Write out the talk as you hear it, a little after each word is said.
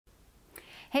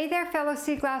Hey there, fellow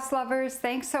sea glass lovers.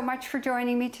 Thanks so much for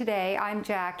joining me today. I'm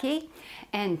Jackie,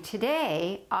 and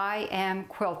today I am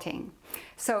quilting.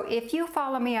 So if you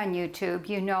follow me on YouTube,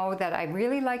 you know that I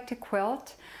really like to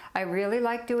quilt. I really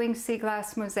like doing sea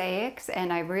glass mosaics,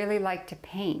 and I really like to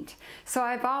paint. So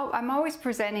I'm always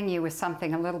presenting you with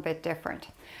something a little bit different.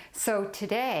 So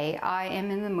today I am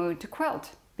in the mood to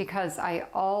quilt, because I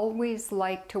always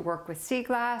like to work with sea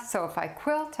glass. So if I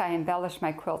quilt, I embellish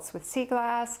my quilts with sea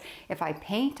glass. If I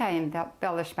paint, I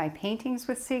embellish my paintings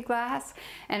with sea glass.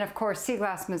 And of course, sea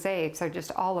glass mosaics are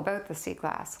just all about the sea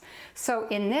glass. So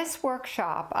in this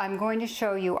workshop, I'm going to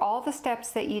show you all the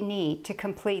steps that you need to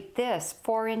complete this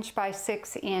 4" by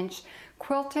 6"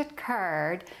 quilted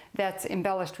card that's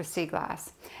embellished with sea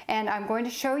glass. And I'm going to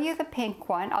show you the pink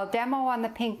one. I'll demo on the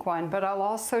pink one, but I'll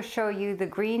also show you the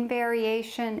green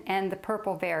variation and the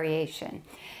purple variation.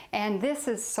 And this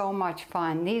is so much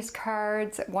fun. These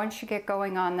cards, once you get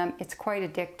going on them, it's quite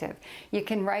addictive. You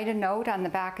can write a note on the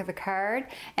back of the card,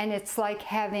 and it's like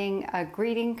having a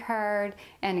greeting card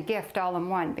and a gift all in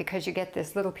one, because you get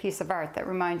this little piece of art that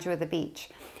reminds you of the beach.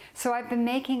 So I've been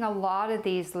making a lot of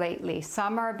these lately.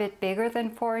 Some are a bit bigger than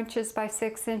 4" by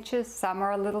 6", some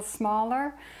are a little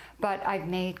smaller, but I've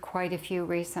made quite a few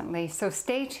recently. So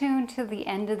stay tuned to the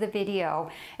end of the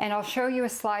video, and I'll show you a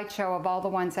slideshow of all the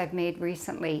ones I've made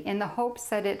recently, in the hopes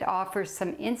that it offers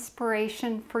some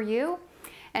inspiration for you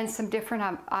and some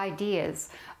different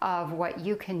ideas of what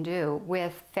you can do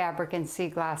with fabric and sea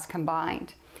glass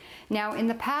combined. Now, in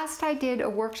the past, I did a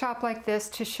workshop like this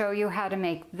to show you how to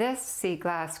make this sea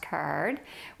glass card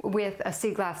with a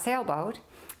sea glass sailboat,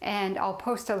 and I'll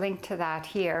post a link to that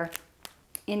here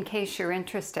in case you're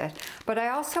interested. But I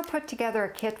also put together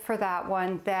a kit for that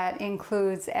one that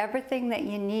includes everything that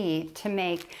you need to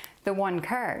make the one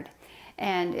card.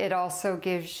 And it also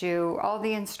gives you all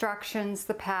the instructions,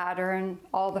 the pattern,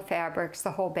 all the fabrics,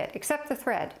 the whole bit, except the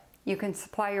thread. You can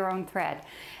supply your own thread.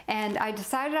 And I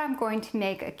decided I'm going to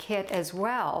make a kit as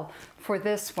well for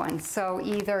this one. So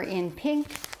either in pink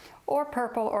or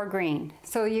purple or green.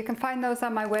 So you can find those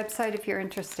on my website if you're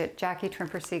interested,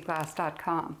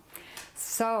 JackieTrimperSeaglass.com.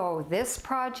 So this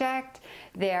project,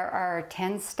 there are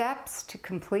 10 steps to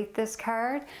complete this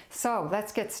card. So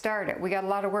let's get started. We got a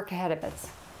lot of work ahead of us.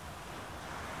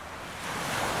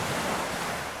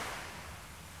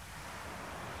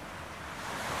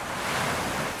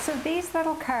 So these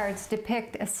little cards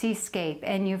depict a seascape,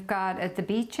 and you've got the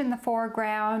beach in the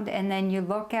foreground, and then you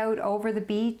look out over the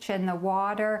beach and the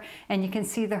water, and you can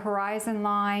see the horizon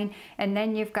line, and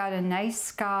then you've got a nice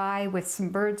sky with some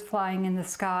birds flying in the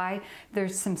sky.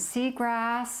 There's some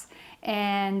seagrass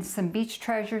and some beach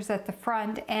treasures at the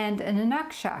front, and an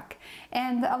Inukshuk.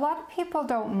 And a lot of people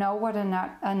don't know what an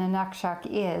Inukshuk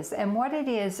is, and what it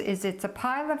is it's a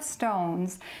pile of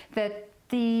stones that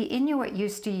the Inuit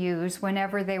used to use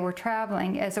whenever they were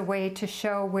traveling as a way to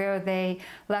show where they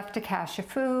left a cache of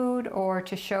food, or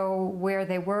to show where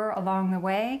they were along the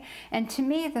way. And to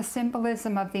me, the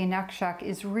symbolism of the Inukshuk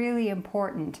is really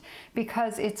important,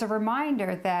 because it's a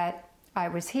reminder that I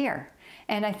was here.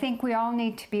 And I think we all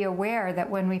need to be aware that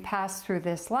when we pass through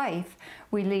this life,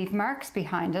 we leave marks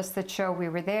behind us that show we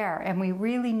were there. And we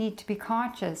really need to be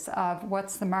conscious of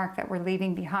what's the mark that we're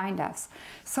leaving behind us.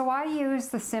 So I use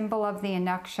the symbol of the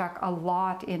Inukshuk a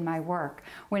lot in my work.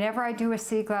 Whenever I do a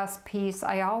sea glass piece,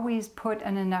 I always put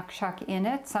an Inukshuk in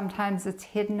it. Sometimes it's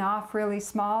hidden off really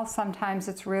small, sometimes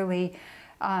it's really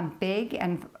big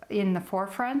and in the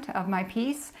forefront of my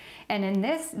piece. And in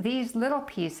these little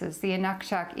pieces, the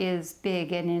Inukshuk is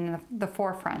big and in the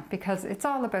forefront, because it's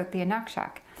all about the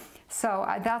Inukshuk. So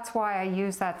that's why I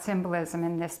use that symbolism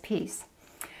in this piece.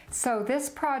 So this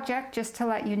project, just to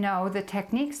let you know the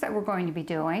techniques that we're going to be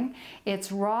doing,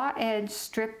 it's raw edge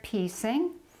strip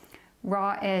piecing,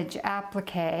 raw edge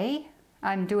applique.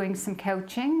 I'm doing some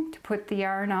couching to put the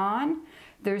yarn on.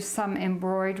 There's some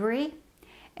embroidery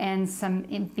and some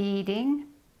beading,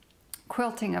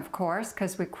 quilting of course,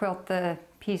 because we quilt the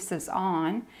pieces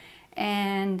on,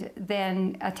 and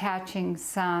then attaching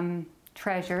some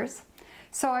treasures.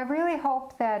 So I really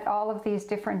hope that all of these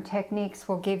different techniques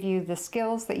will give you the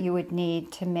skills that you would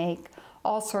need to make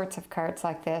all sorts of cards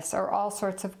like this, or all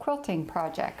sorts of quilting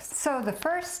projects. So the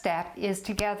first step is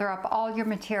to gather up all your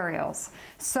materials.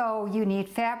 So you need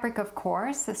fabric, of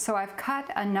course. So I've cut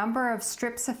a number of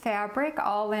strips of fabric,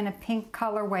 all in a pink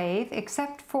color wave,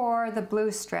 except for the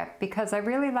blue strip, because I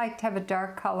really like to have a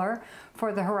dark color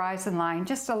for the horizon line.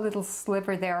 Just a little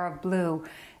sliver there of blue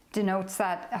denotes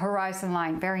that horizon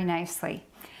line very nicely.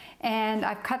 And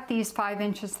I've cut these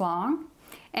 5" long,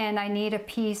 and I need a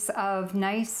piece of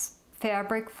nice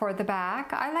fabric for the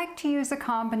back. I like to use a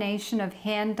combination of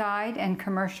hand-dyed and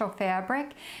commercial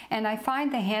fabric, and I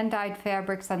find the hand-dyed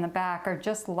fabrics on the back are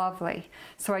just lovely,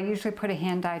 so I usually put a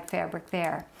hand-dyed fabric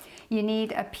there. You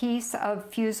need a piece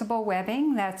of fusible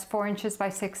webbing that's 4 inches by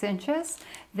 6 inches.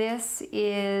 This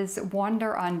is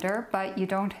Wonder Under, but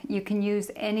you can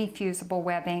use any fusible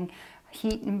webbing,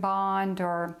 heat and bond,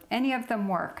 or any of them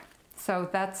work. So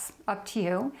that's up to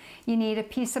you. You need a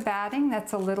piece of batting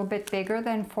that's a little bit bigger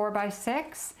than 4 by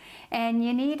 6, and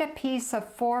you need a piece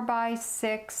of 4 by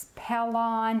 6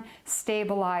 Pellon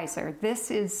stabilizer. This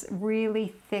is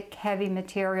really thick, heavy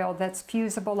material that's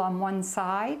fusible on one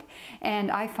side,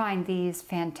 and I find these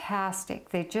fantastic.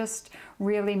 They just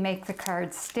really make the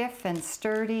card stiff and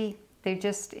sturdy.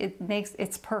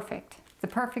 It's perfect. The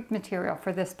perfect material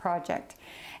for this project.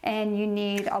 And you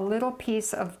need a little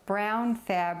piece of brown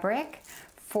fabric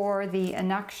for the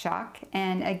Inukshuk,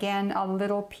 and again a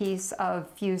little piece of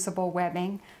fusible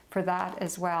webbing for that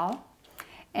as well.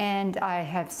 And I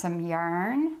have some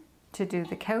yarn to do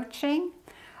the couching.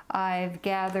 I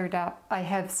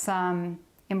have some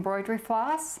embroidery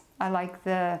floss. I like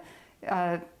the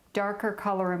darker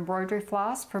color embroidery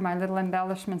floss for my little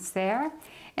embellishments there.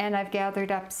 And I've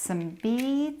gathered up some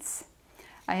beads.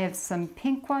 I have some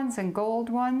pink ones and gold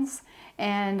ones,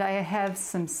 and I have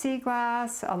some sea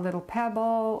glass, a little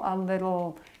pebble, a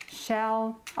little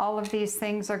shell. All of these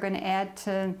things are going to add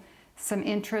to some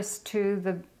interest to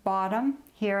the bottom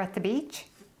here at the beach.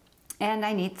 And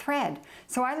I need thread.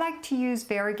 So I like to use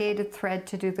variegated thread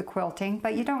to do the quilting,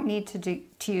 but you don't need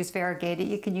to use variegated.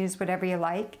 You can use whatever you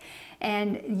like.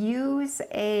 And use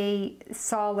a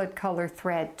solid color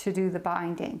thread to do the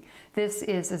binding. This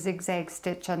is a zigzag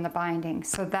stitch on the binding.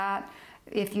 So that,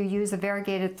 if you use a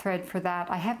variegated thread for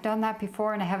that, I have done that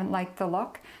before and I haven't liked the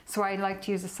look. So I like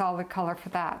to use a solid color for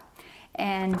that.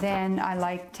 And then I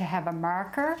like to have a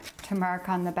marker to mark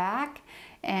on the back.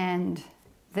 And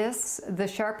the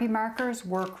Sharpie markers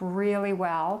work really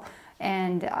well,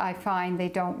 and I find they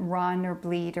don't run or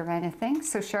bleed or anything.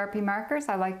 So Sharpie markers,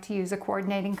 I like to use a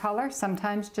coordinating color.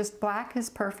 Sometimes just black is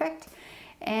perfect.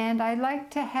 And I like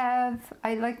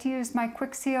to use my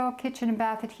Quick Seal Kitchen and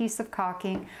Bath Adhesive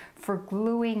caulking for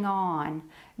gluing on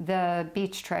the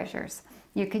beach treasures.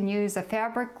 You can use a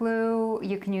fabric glue,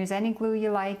 you can use any glue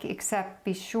you like, except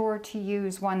be sure to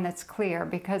use one that's clear,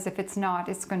 because if it's not,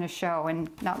 it's going to show and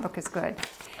not look as good.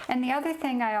 And the other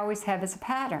thing I always have is a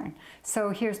pattern. So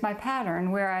here's my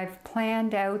pattern where I've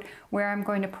planned out where I'm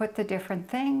going to put the different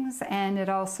things, and it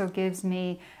also gives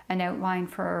me an outline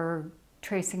for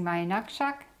tracing my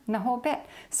Inukshuk and the whole bit.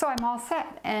 So I'm all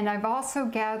set. And I've also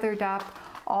gathered up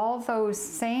all those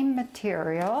same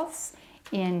materials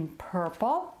in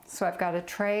purple. So I've got a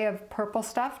tray of purple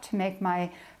stuff to make my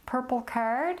purple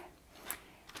card.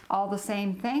 All the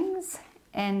same things,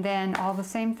 and then all the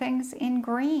same things in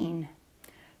green.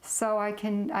 So I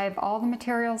have all the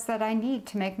materials that I need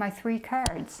to make my 3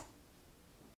 cards.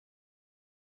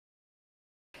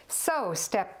 So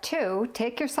step 2,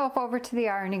 take yourself over to the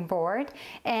ironing board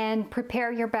and prepare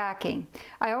your backing.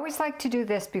 I always like to do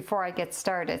this before I get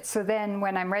started, so then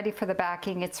when I'm ready for the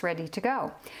backing, it's ready to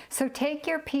go. So take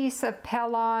your piece of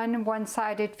Pellon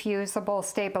one-sided fusible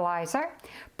stabilizer,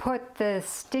 put the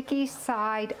sticky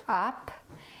side up,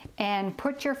 and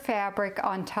put your fabric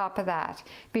on top of that.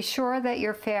 Be sure that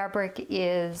your fabric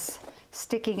is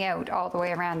sticking out all the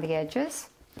way around the edges,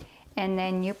 and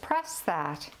then you press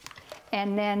that.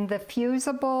 And then the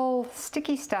fusible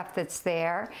sticky stuff that's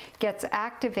there gets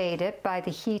activated by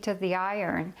the heat of the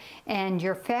iron, and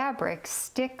your fabric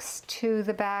sticks to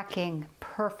the backing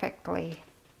perfectly.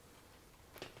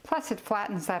 Plus it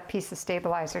flattens that piece of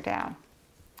stabilizer down.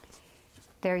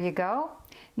 There you go.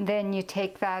 Then you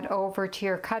take that over to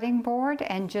your cutting board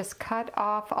and just cut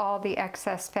off all the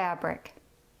excess fabric.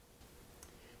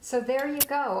 So there you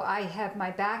go. I have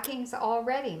my backings all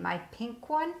ready. My pink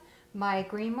one, my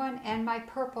green one, and my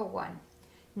purple one.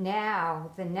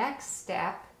 Now the next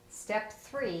step, step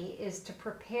 3, is to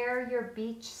prepare your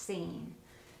beach scene.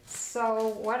 So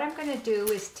what I'm going to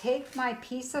do is take my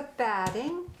piece of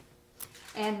batting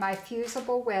and my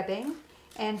fusible webbing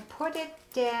and put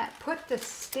the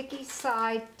sticky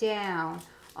side down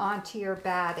onto your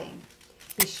batting.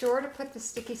 Be sure to put the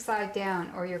sticky side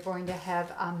down or you're going to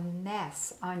have a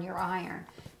mess on your iron,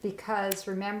 because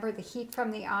remember, the heat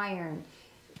from the iron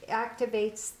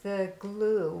activates the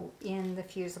glue in the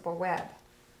fusible web.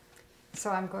 So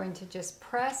I'm going to just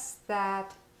press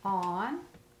that on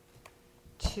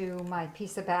to my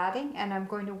piece of batting, and I'm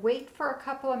going to wait for a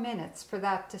couple of minutes for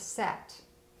that to set.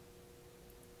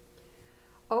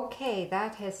 Okay,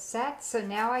 that has set, so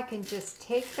now I can just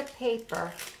take the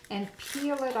paper and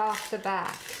peel it off the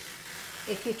back.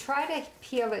 If you try to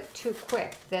peel it too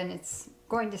quick, then it's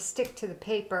going to stick to the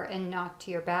paper and not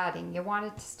to your batting. You want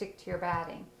it to stick to your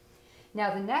batting.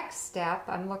 Now the next step,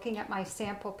 I'm looking at my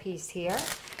sample piece here,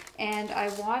 and I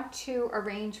want to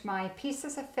arrange my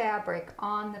pieces of fabric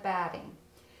on the batting.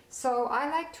 So I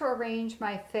like to arrange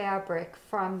my fabric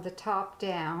from the top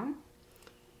down.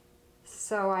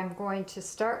 So I'm going to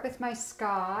start with my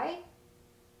sky,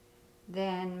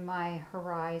 then my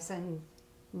horizon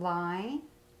line.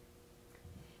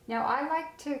 Now I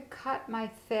like to cut my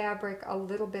fabric a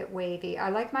little bit wavy. I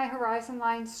like my horizon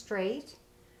line straight,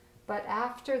 but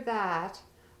after that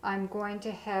I'm going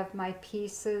to have my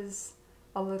pieces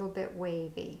a little bit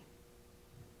wavy.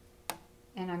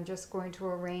 And I'm just going to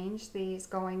arrange these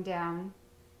going down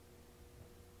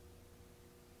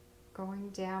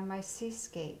my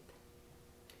seascape.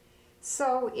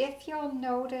 So if you'll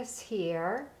notice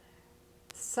here,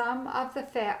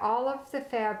 all of the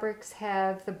fabrics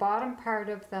have the bottom part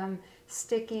of them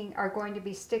are going to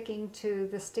be sticking to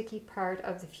the sticky part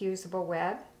of the fusible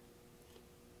web,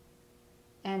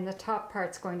 and the top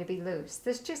part's going to be loose.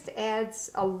 This just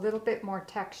adds a little bit more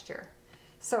texture.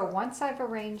 So once I've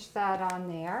arranged that on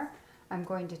there, I'm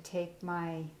going to take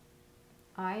my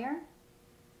iron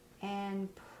and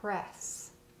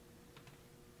press.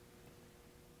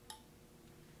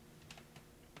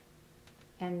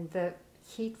 And the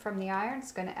heat from the iron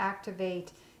is going to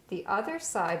activate the other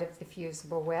side of the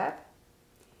fusible web,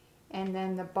 and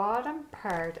then the bottom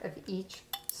part of each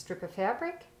strip of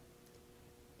fabric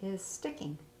is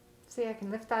sticking. See, I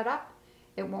can lift that up,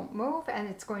 it won't move, and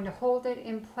it's going to hold it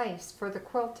in place for the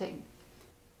quilting.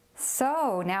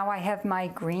 So now I have my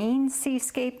green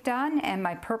seascape done and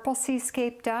my purple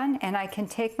seascape done, and I can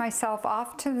take myself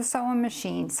off to the sewing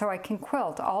machine so I can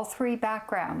quilt all three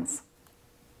backgrounds.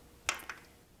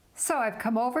 So I've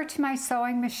come over to my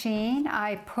sewing machine.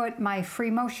 I put my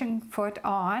free motion foot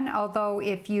on, although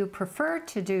if you prefer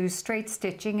to do straight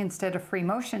stitching instead of free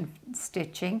motion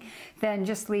stitching, then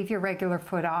just leave your regular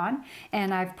foot on.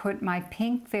 And I've put my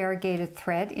pink variegated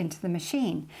thread into the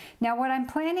machine. Now what I'm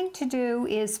planning to do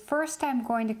is first I'm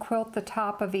going to quilt the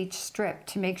top of each strip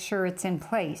to make sure it's in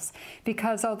place,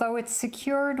 because although it's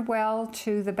secured well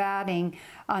to the batting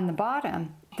on the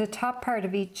bottom, the top part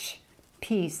of each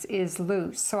piece is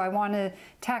loose, so I want to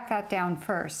tack that down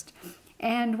first.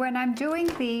 And when I'm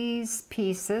doing these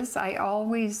pieces, I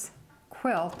always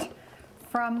quilt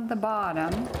from the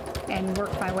bottom and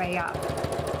work my way up.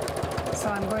 So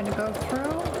I'm going to go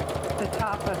through the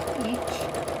top of each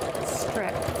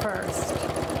strip first,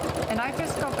 and I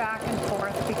just go back and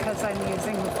forth because I'm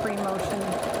using the free motion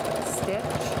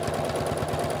stitch.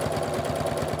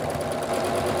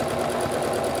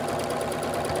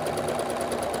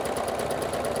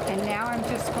 And now I'm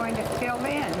just going to fill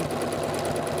in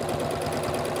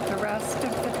the rest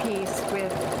of the piece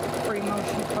with free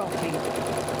motion quilting.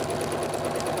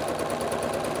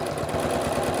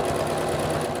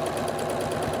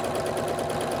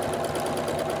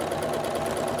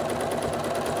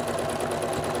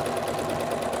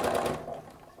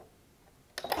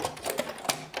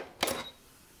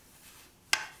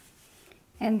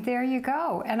 And there you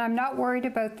go. And I'm not worried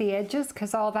about the edges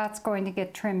because all that's going to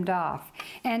get trimmed off.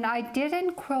 And I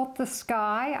didn't quilt the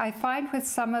sky. I find with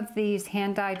some of these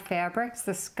hand-dyed fabrics,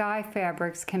 the sky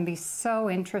fabrics can be so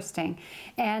interesting.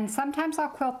 And sometimes I'll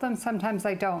quilt them, sometimes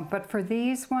I don't. But for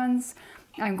these ones,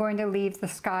 I'm going to leave the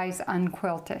skies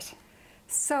unquilted.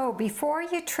 So before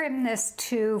you trim this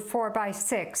to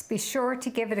 4x6, be sure to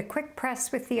give it a quick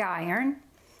press with the iron.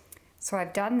 So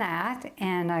I've done that,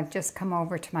 and I've just come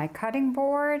over to my cutting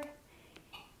board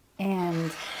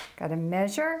and got a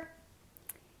measure,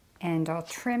 and I'll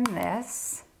trim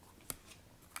this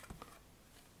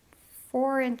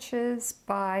 4 inches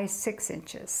by 6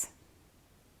 inches.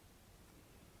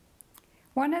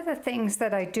 One of the things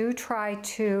that I do try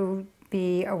to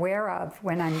be aware of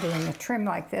when I'm doing a trim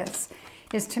like this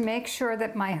is to make sure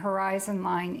that my horizon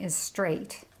line is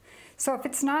straight. So if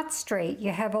it's not straight, you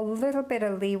have a little bit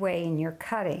of leeway in your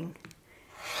cutting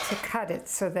to cut it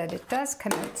so that it does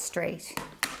come out straight.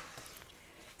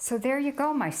 So there you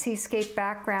go, my seascape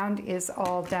background is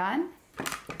all done.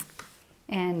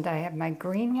 And I have my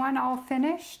green one all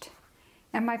finished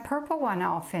and my purple one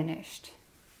all finished.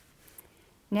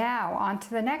 Now on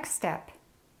to the next step.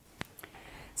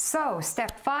 So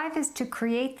step 5 is to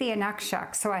create the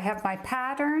Inukshuk. So I have my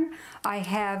pattern, I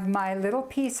have my little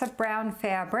piece of brown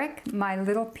fabric, my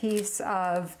little piece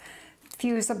of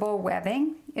fusible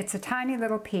webbing. It's a tiny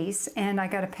little piece, and I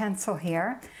got a pencil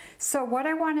here. So what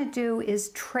I want to do is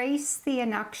trace the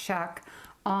Inukshuk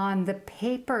on the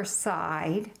paper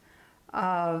side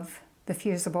of the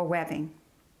fusible webbing.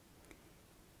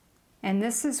 And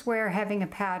this is where having a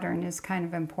pattern is kind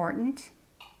of important.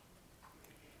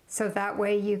 So that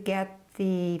way you get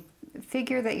the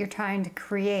figure that you're trying to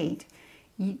create.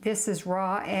 This is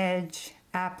raw edge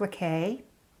applique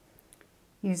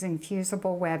using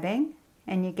fusible webbing,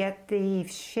 and you get the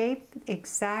shape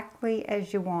exactly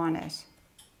as you want it.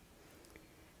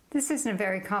 This isn't a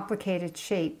very complicated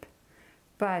shape,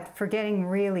 but for getting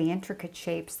really intricate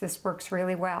shapes, this works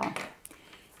really well.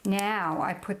 Now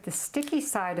I put the sticky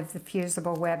side of the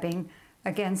fusible webbing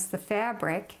against the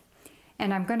fabric,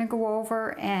 and I'm going to go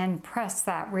over and press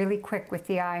that really quick with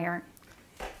the iron.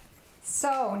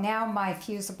 So now my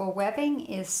fusible webbing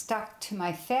is stuck to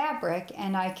my fabric,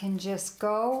 and I can just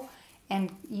go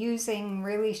and using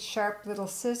really sharp little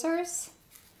scissors,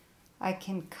 I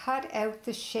can cut out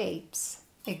the shapes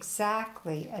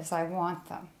exactly as I want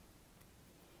them.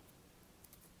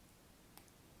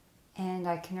 And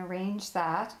I can arrange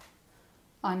that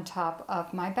on top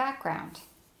of my background.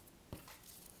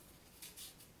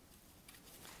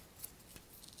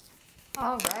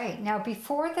 All right, now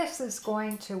before this is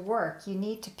going to work, you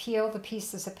need to peel the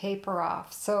pieces of paper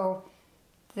off. So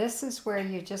this is where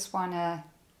you just want to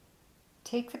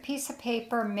take the piece of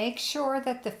paper, make sure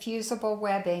that the fusible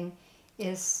webbing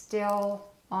is still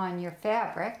on your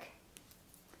fabric,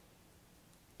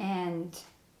 and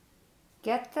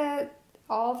get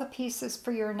all the pieces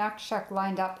for your Inukshuk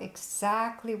lined up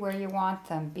exactly where you want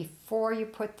them before you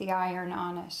put the iron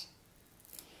on it.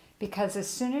 Because as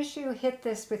soon as you hit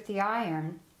this with the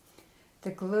iron,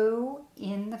 the glue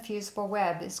in the fusible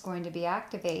web is going to be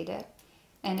activated,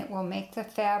 and it will make the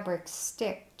fabric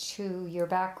stick to your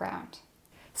background.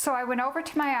 So I went over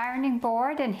to my ironing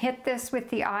board and hit this with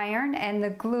the iron, and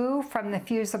the glue from the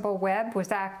fusible web was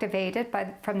activated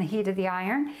from the heat of the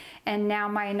iron, and now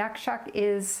my Inukshuk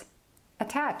is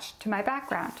attached to my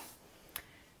background.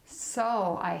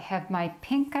 So I have my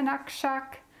pink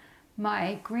Inukshuk,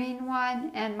 my green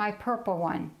one, and my purple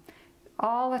one,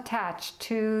 all attached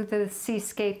to the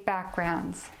Seascape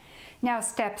backgrounds. Now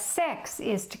step 6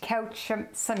 is to couch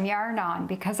some yarn on,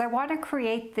 because I want to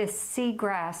create this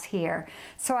seagrass here.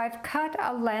 So I've cut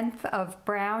a length of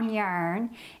brown yarn,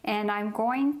 and I'm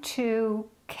going to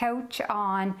couch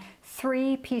on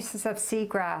 3 pieces of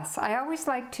seagrass. I always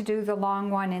like to do the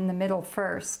long one in the middle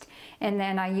first, and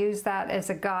then I use that as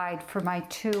a guide for my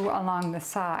 2 along the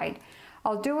side.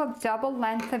 I'll do a double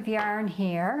length of yarn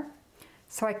here.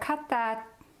 So I cut that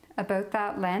about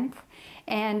that length,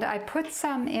 and I put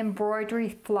some embroidery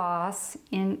floss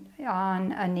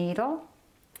on a needle,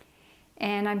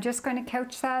 and I'm just going to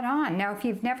couch that on. Now if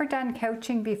you've never done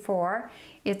couching before,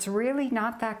 it's really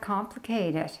not that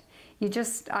complicated.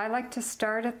 I like to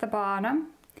start at the bottom,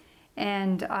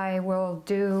 and I will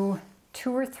do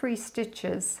 2 or 3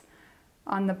 stitches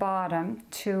on the bottom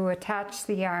to attach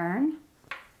the yarn.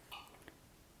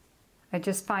 I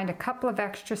just find a couple of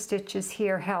extra stitches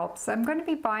here helps. I'm going to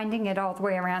be binding it all the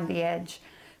way around the edge,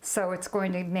 so it's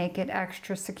going to make it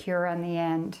extra secure on the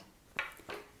end.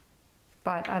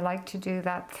 But I like to do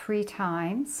that 3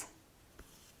 times.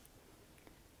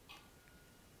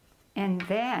 And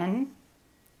then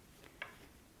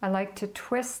I like to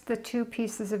twist the 2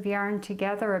 pieces of yarn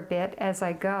together a bit as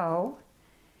I go.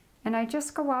 And I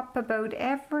just go up about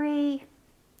every,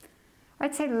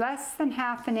 I'd say less than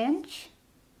 ½ an inch,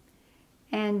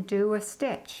 and do a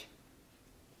stitch.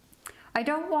 I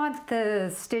don't want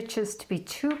the stitches to be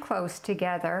too close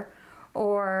together,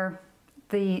 or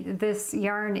this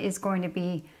yarn is going to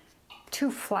be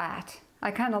too flat.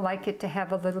 I kind of like it to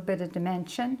have a little bit of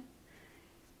dimension.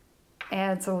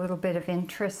 Adds a little bit of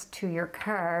interest to your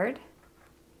card.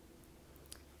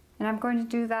 And I'm going to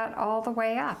do that all the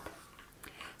way up.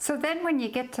 So then when you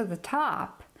get to the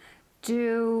top,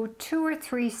 do 2 or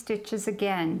 3 stitches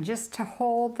again, just to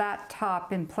hold that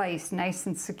top in place nice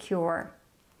and secure.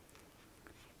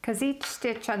 Because each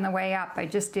stitch on the way up, I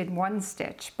just did 1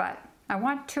 stitch, but I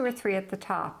want 2 or 3 at the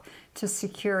top to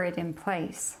secure it in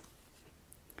place.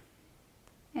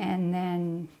 And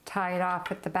then tie it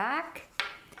off at the back,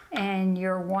 and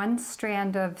your 1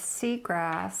 strand of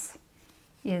seagrass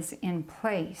is in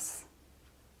place.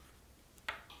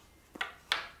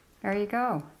 There you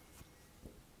go.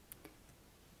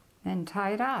 Then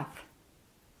tie it off.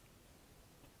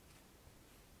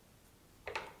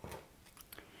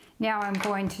 Now I'm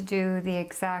going to do the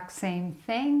exact same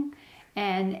thing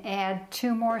and add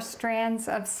 2 more strands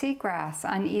of seagrass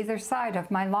on either side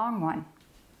of my long one.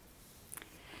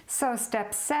 So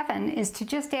step 7 is to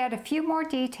just add a few more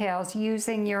details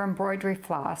using your embroidery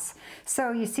floss.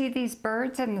 So you see these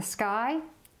birds in the sky?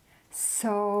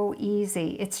 So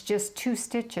easy. It's just 2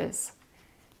 stitches.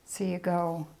 So you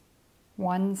go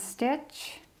 1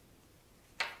 stitch,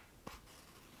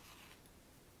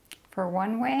 for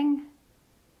one wing,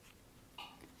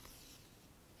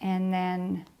 and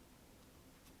then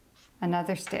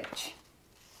another stitch.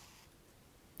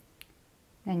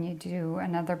 Then you do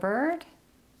another bird,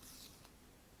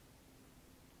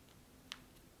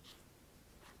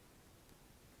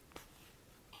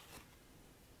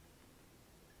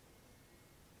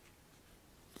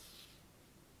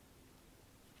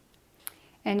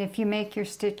 and if you make your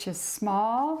stitches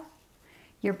small,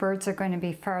 your birds are going to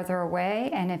be farther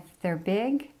away, and if they're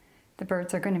big, the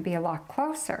birds are going to be a lot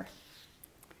closer.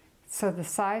 So the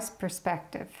size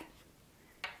perspective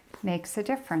makes a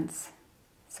difference.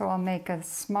 So I'll make a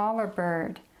smaller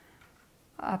bird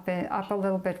up a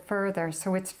little bit further,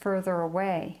 so it's further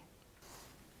away.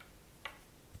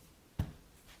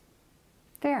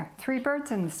 There, 3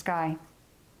 birds in the sky.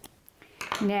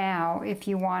 Now, if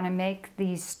you want to make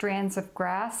these strands of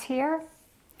grass here,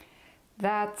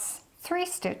 that's 3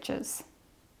 stitches.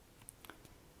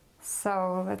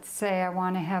 So let's say I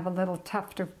want to have a little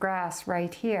tuft of grass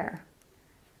right here.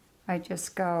 I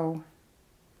just go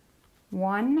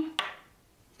 1,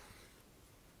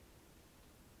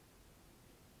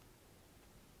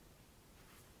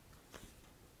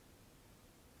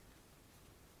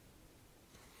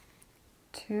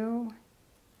 2,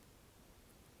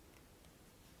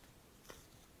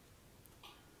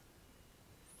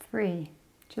 3.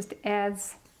 Just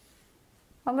adds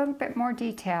a little bit more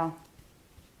detail.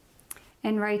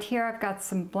 And right here I've got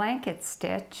some blanket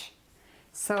stitch.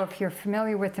 So if you're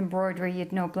familiar with embroidery,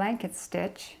 you'd know blanket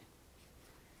stitch.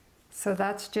 So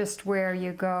that's just where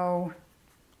you go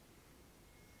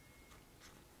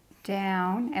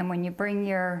down, and when you bring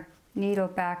your needle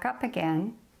back up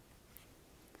again,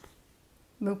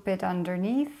 loop it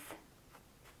underneath,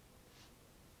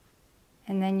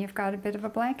 and then you've got a bit of a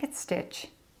blanket stitch.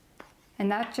 And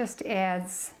that just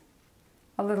adds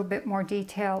a little bit more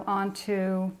detail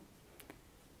onto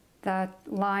that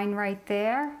line right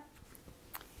there.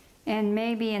 And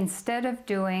maybe instead of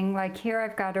doing, like here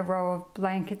I've got a row of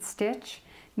blanket stitch,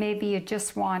 maybe you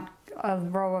just want a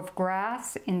row of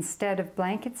grass instead of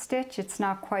blanket stitch. It's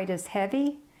not quite as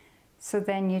heavy. So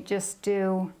then you just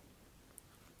do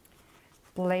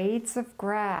blades of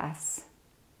grass.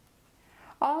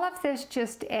 All of this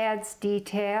just adds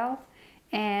detail,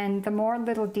 and the more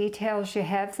little details you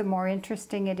have, the more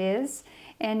interesting it is.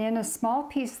 And in a small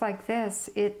piece like this,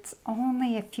 it's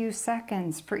only a few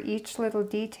seconds for each little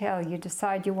detail you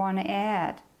decide you want to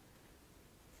add.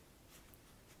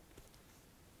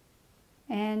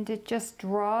 And it just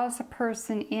draws a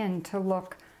person in to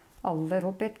look a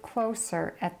little bit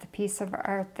closer at the piece of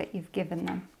art that you've given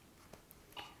them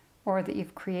or that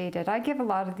you've created. I give a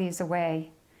lot of these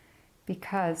away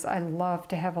because I love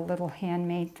to have a little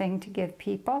handmade thing to give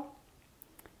people.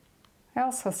 I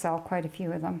also sell quite a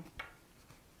few of them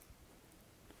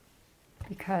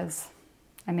because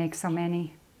I make so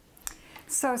many.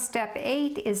 So step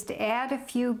 8 is to add a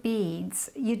few beads.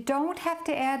 You don't have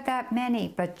to add that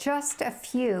many, but just a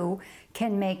few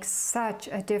can make such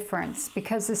a difference,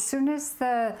 because as soon as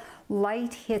the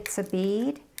light hits a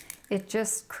bead, it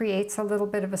just creates a little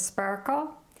bit of a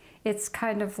sparkle. It's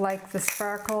kind of like the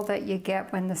sparkle that you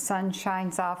get when the sun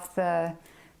shines off the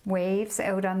waves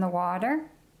out on the water.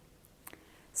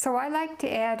 So I like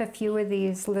to add a few of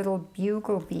these little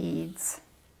bugle beads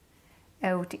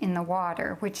out in the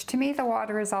water, which to me the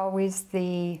water is always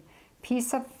the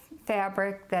piece of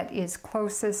fabric that is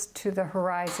closest to the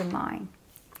horizon line.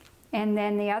 And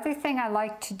then the other thing I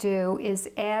like to do is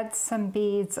add some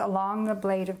beads along the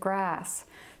blade of grass.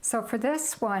 So for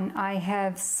this one I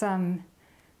have some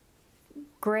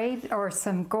gray, or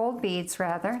some gold beads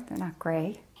rather, they're not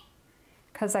gray,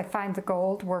 because I find the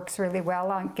gold works really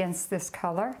well against this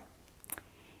color.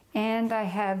 And I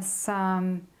have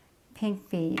some pink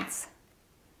beads.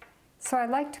 So I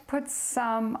like to put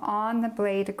some on the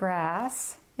blade of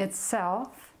grass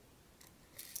itself.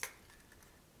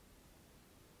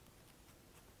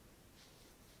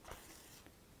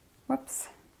 Whoops.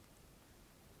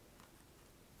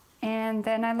 And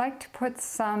then I like to put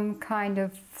some kind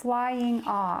of flying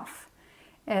off,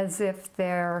 as if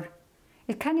they're,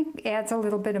 it kind of adds a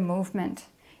little bit of movement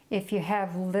if you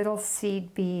have little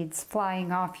seed beads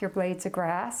flying off your blades of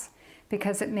grass,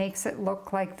 because it makes it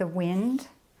look like the wind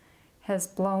has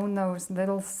blown those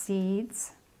little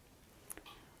seeds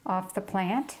off the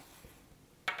plant.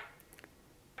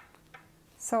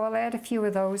 So I'll add a few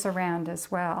of those around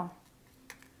as well.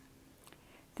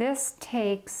 This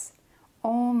takes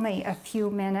only a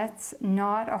few minutes,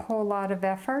 not a whole lot of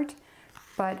effort,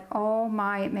 but oh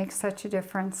my, it makes such a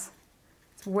difference.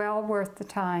 It's well worth the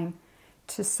time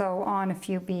to sew on a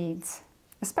few beads,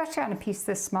 especially on a piece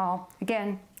this small.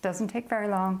 Again, doesn't take very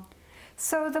long.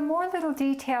 So the more little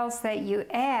details that you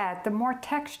add, the more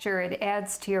texture it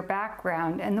adds to your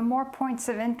background and the more points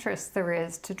of interest there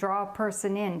is to draw a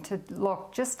person in to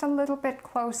look just a little bit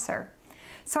closer.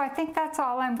 So I think that's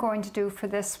all I'm going to do for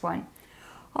this one.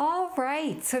 All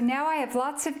right, so now I have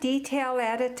lots of detail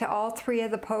added to all three of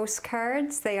the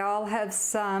postcards. They all have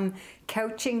some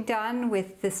couching done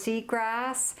with the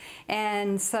seagrass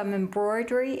and some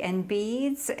embroidery and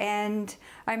beads, and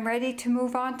I'm ready to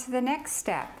move on to the next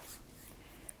step.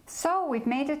 So we've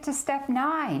made it to step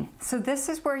 9. So this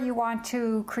is where you want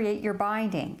to create your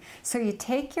binding. So you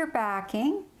take your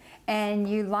backing and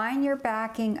you line your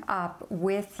backing up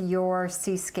with your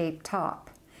Seascape top.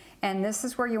 And this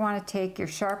is where you want to take your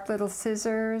sharp little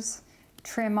scissors,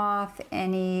 trim off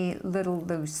any little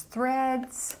loose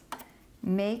threads.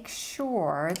 Make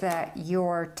sure that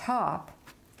your top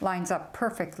lines up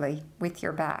perfectly with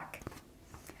your back.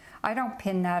 I don't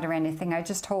pin that or anything, I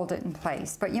just hold it in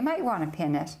place, but you might want to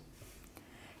pin it.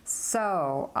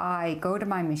 So I go to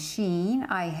my machine,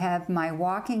 I have my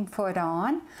walking foot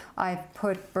on, I've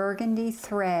put burgundy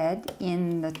thread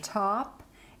in the top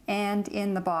and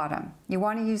in the bottom. You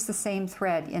want to use the same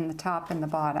thread in the top and the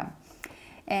bottom.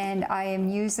 And I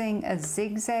am using a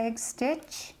zigzag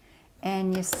stitch,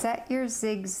 and you set your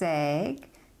zigzag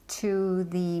to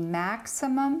the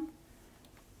maximum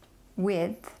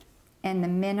width and the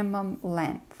minimum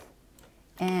length.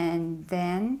 And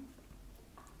then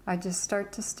I just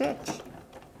start to stitch.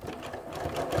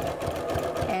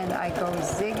 And I go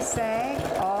zigzag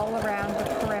all around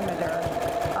the perimeter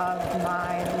of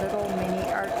my little mini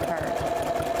art card.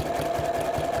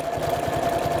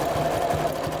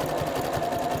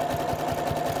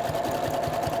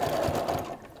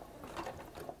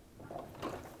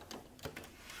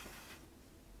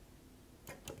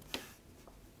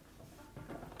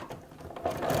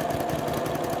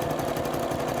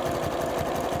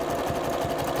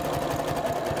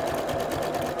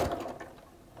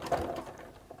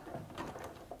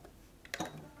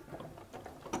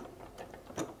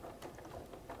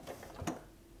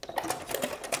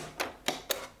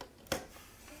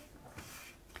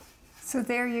 So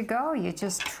there you go, you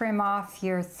just trim off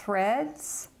your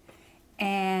threads,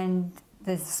 and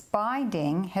this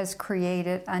binding has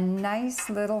created a nice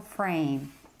little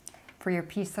frame for your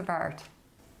piece of art.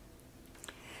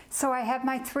 So I have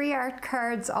my 3 art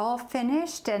cards all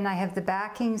finished, and I have the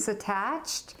backings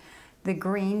attached, the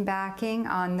green backing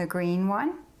on the green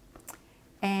one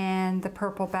and the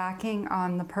purple backing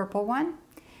on the purple one.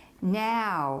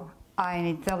 Now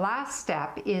the last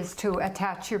step is to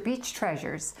attach your beach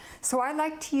treasures. So I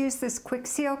like to use this Quick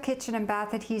Seal Kitchen and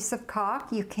Bath Adhesive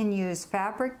caulk. You can use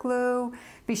fabric glue.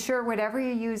 Be sure whatever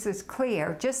you use is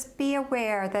clear. Just be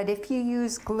aware that if you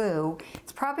use glue,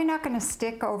 it's probably not going to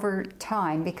stick over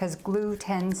time because glue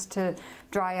tends to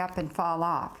dry up and fall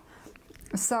off.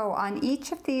 So on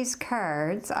each of these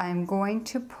cards, I'm going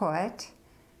to put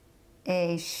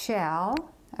a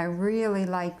shell. I really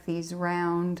like these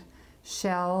round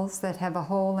shells that have a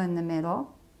hole in the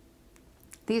middle.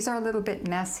 These are a little bit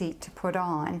messy to put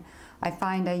on. I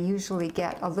find I usually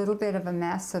get a little bit of a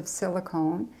mess of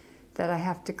silicone that I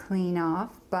have to clean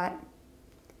off, but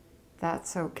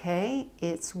that's okay.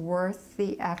 It's worth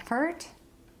the effort.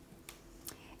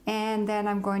 And then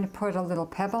I'm going to put a little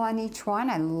pebble on each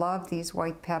one. I love these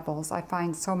white pebbles. I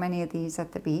find so many of these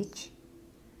at the beach,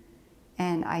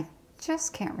 and I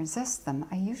just can't resist them.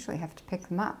 I usually have to pick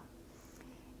them up.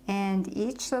 And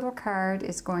each little card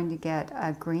is going to get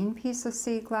a green piece of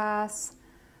sea glass,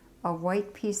 a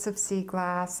white piece of sea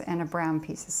glass, and a brown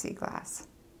piece of sea glass.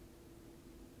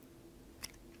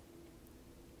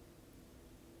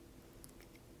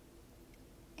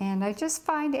 And I just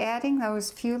find adding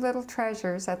those few little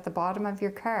treasures at the bottom of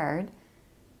your card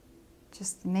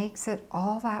just makes it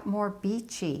all that more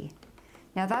beachy.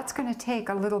 Now that's going to take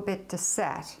a little bit to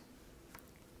set.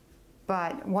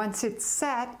 But once it's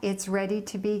set, it's ready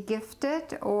to be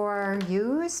gifted or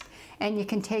used. And you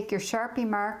can take your Sharpie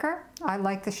marker. I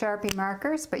like the Sharpie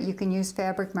markers, but you can use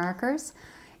fabric markers.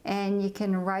 And you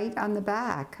can write on the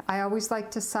back. I always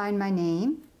like to sign my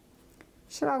name. You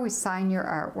should always sign your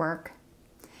artwork.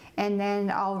 And then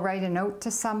I'll write a note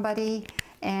to somebody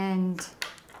and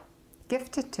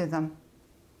gift it to them.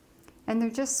 And they're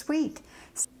just sweet.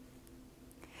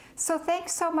 So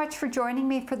thanks so much for joining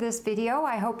me for this video.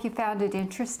 I hope you found it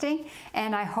interesting,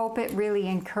 and I hope it really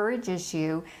encourages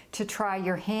you to try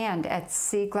your hand at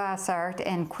sea glass art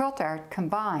and quilt art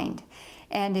combined.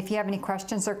 And if you have any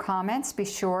questions or comments, be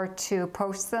sure to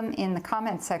post them in the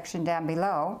comment section down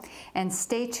below. And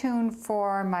stay tuned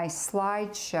for my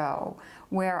slideshow,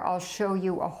 where I'll show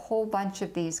you a whole bunch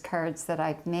of these cards that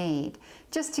I've made,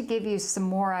 just to give you some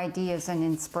more ideas and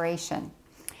inspiration.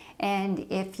 And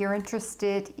if you're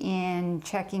interested in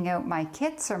checking out my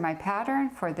kits or my pattern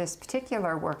for this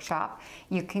particular workshop,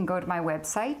 you can go to my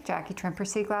website,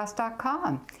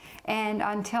 JackieTrimperSeaGlass.com. And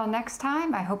until next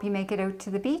time, I hope you make it out to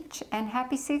the beach, and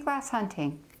happy sea glass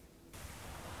hunting.